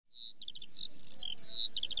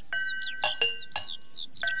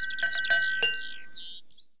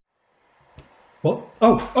What?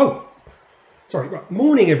 Oh! Sorry, right.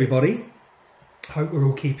 Morning, everybody. Hope we're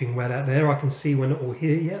all keeping well out there. I can see we're not all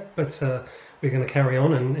here yet, but we're going to carry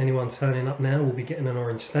on, and anyone turning up now will be getting an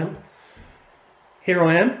orange stamp. Here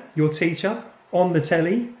I am, your teacher, on the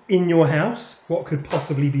telly, in your house. What could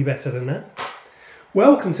possibly be better than that?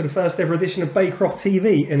 Welcome to the first ever edition of Baycroft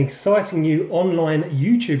TV, an exciting new online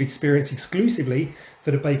YouTube experience exclusively for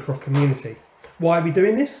the Baycroft community. Why are we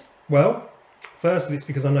doing this? Well, firstly, it's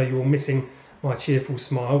because I know you're all missing my cheerful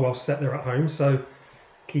smile while sat there at home, so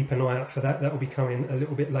keep an eye out for that. That will be coming a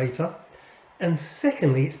little bit later. And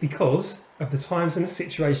secondly, it's because of the times and the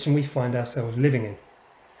situation we find ourselves living in.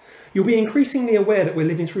 You'll be increasingly aware that we're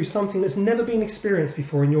living through something that's never been experienced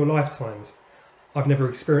before in your lifetimes. I've never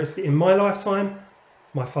experienced it in my lifetime.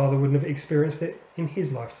 My father wouldn't have experienced it in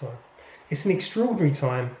his lifetime. It's an extraordinary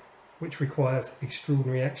time which requires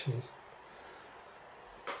extraordinary actions.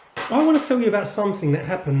 I want to tell you about something that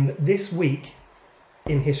happened this week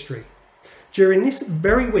in history. During this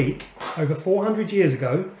very week, over 400 years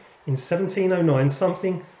ago, in 1709,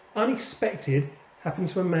 something unexpected happened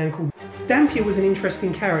to a man called Dampier. Was an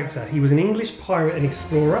interesting character. He was an English pirate and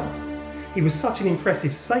explorer. He was such an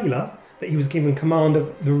impressive sailor that he was given command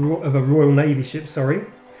of a Royal Navy ship,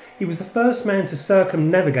 He was the first man to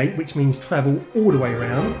circumnavigate, which means travel all the way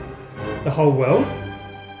around the whole world,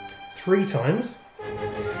 3 times.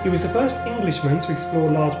 He was the first Englishman to explore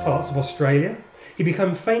large parts of Australia. He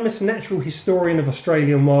became famous natural historian of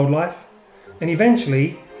Australian wildlife, and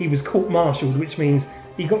eventually he was court-martialed, which means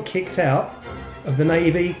he got kicked out of the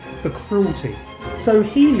Navy for cruelty. So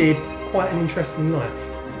he lived quite an interesting life.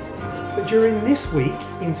 But during this week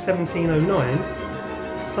in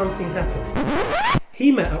 1709, something happened.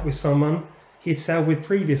 He met up with someone he had sailed with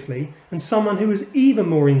previously, and someone who was even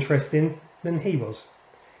more interesting than he was.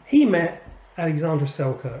 He met Alexander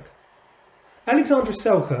Selkirk. Alexander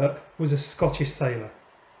Selkirk was a Scottish sailor,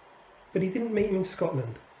 but he didn't meet him in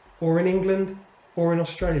Scotland, or in England, or in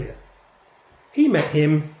Australia. He met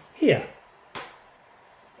him here,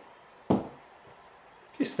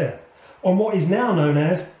 just there, on what is now known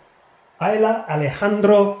as Isla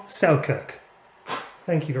Alejandro Selkirk.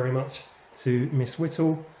 Thank you very much to Miss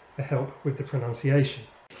Whittle for help with the pronunciation.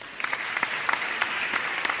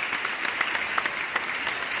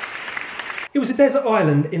 It was a desert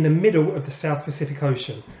island in the middle of the South Pacific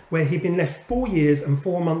Ocean, where he'd been left 4 years and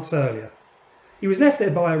 4 months earlier. He was left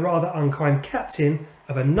there by a rather unkind captain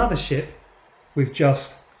of another ship with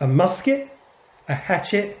just a musket, a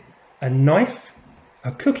hatchet, a knife,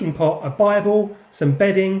 a cooking pot, a Bible, some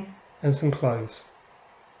bedding and some clothes.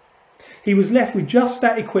 He was left with just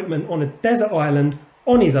that equipment on a desert island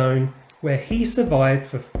on his own, where he survived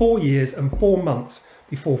for 4 years and 4 months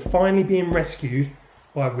before finally being rescued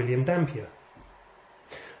by William Dampier.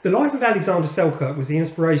 The life of Alexander Selkirk was the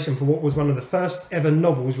inspiration for what was one of the first ever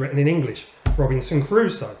novels written in English, Robinson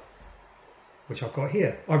Crusoe, which I've got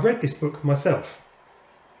here. I've read this book myself,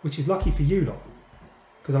 which is lucky for you lot,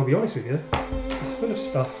 because I'll be honest with you, it's full of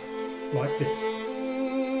stuff like this.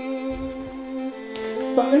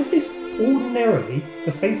 But as this ordinarily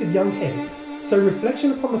the fate of young heads, so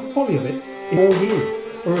reflection upon the folly of it in all years,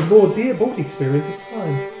 or a more dear-bought experience of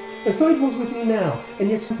time. And so it was with me now, and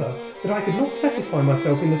yet that I could not satisfy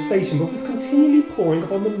myself in the station, but was continually poring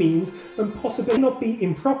upon the means and possibly not be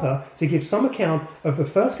improper to give some account of the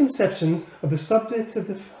first conceptions of the subject of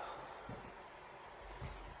the...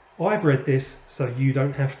 I've read this, so you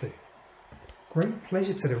don't have to. Great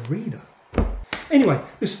pleasure to the reader. Anyway,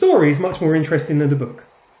 the story is much more interesting than the book.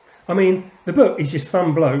 I mean, the book is just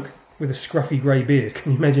some bloke with a scruffy grey beard.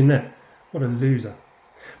 Can you imagine that? What a loser.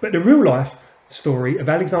 But the real life story of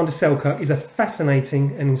Alexander Selkirk is a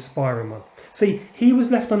fascinating and inspiring one. See, he was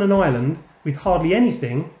left on an island with hardly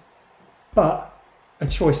anything but a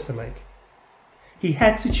choice to make. He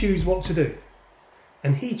had to choose what to do,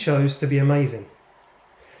 and he chose to be amazing.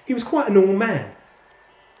 He was quite a normal man.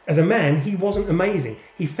 As a man, he wasn't amazing.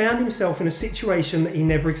 He found himself in a situation that he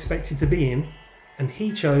never expected to be in, and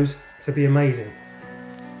he chose to be amazing.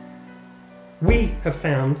 We have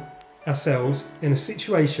found ourselves in a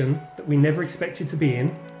situation that we never expected to be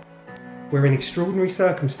in. We're in extraordinary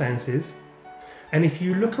circumstances, and if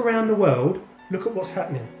you look around the world, look at what's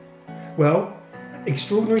happening. Well,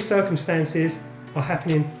 extraordinary circumstances are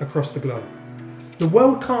happening across the globe. The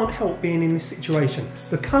world can't help being in this situation.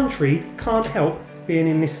 The country can't help being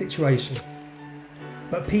in this situation.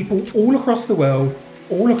 But people all across the world,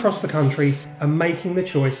 all across the country, are making the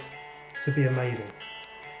choice to be amazing.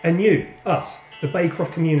 And you, us, the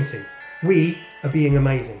Baycroft community, we are being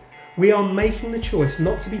amazing. We are making the choice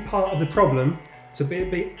not to be part of the problem, to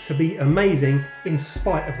be amazing in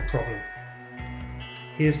spite of the problem.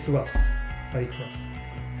 Here's to us. Baycroft.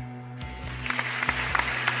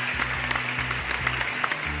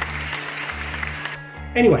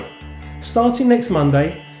 Anyway, starting next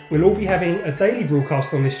Monday, we'll all be having a daily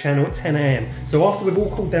broadcast on this channel at 10 AM. So after we've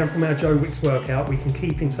all cooled down from our Joe Wicks workout, we can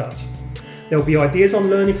keep in touch. There'll be ideas on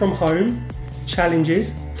learning from home,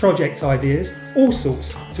 challenges, project ideas, all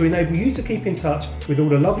sorts to enable you to keep in touch with all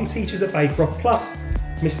the lovely teachers at Baycroft, plus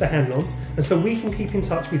Mr. Hanlon, and so we can keep in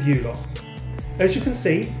touch with you lot. As you can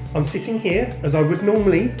see, I'm sitting here as I would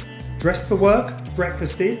normally, dressed for work,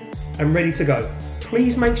 breakfasted, and ready to go.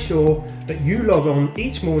 Please make sure that you log on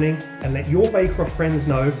each morning and let your Baycroft friends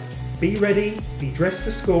know. Be ready, be dressed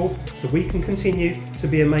for school, so we can continue to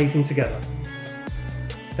be amazing together.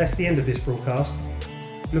 That's the end of this broadcast.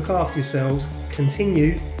 Look after yourselves,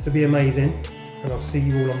 continue to be amazing, and I'll see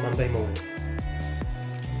you all on Monday morning.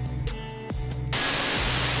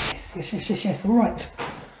 Yes, all right.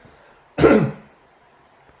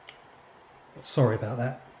 Sorry about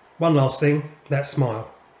that. One last thing, that smile.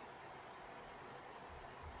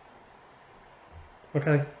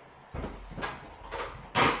 Okay.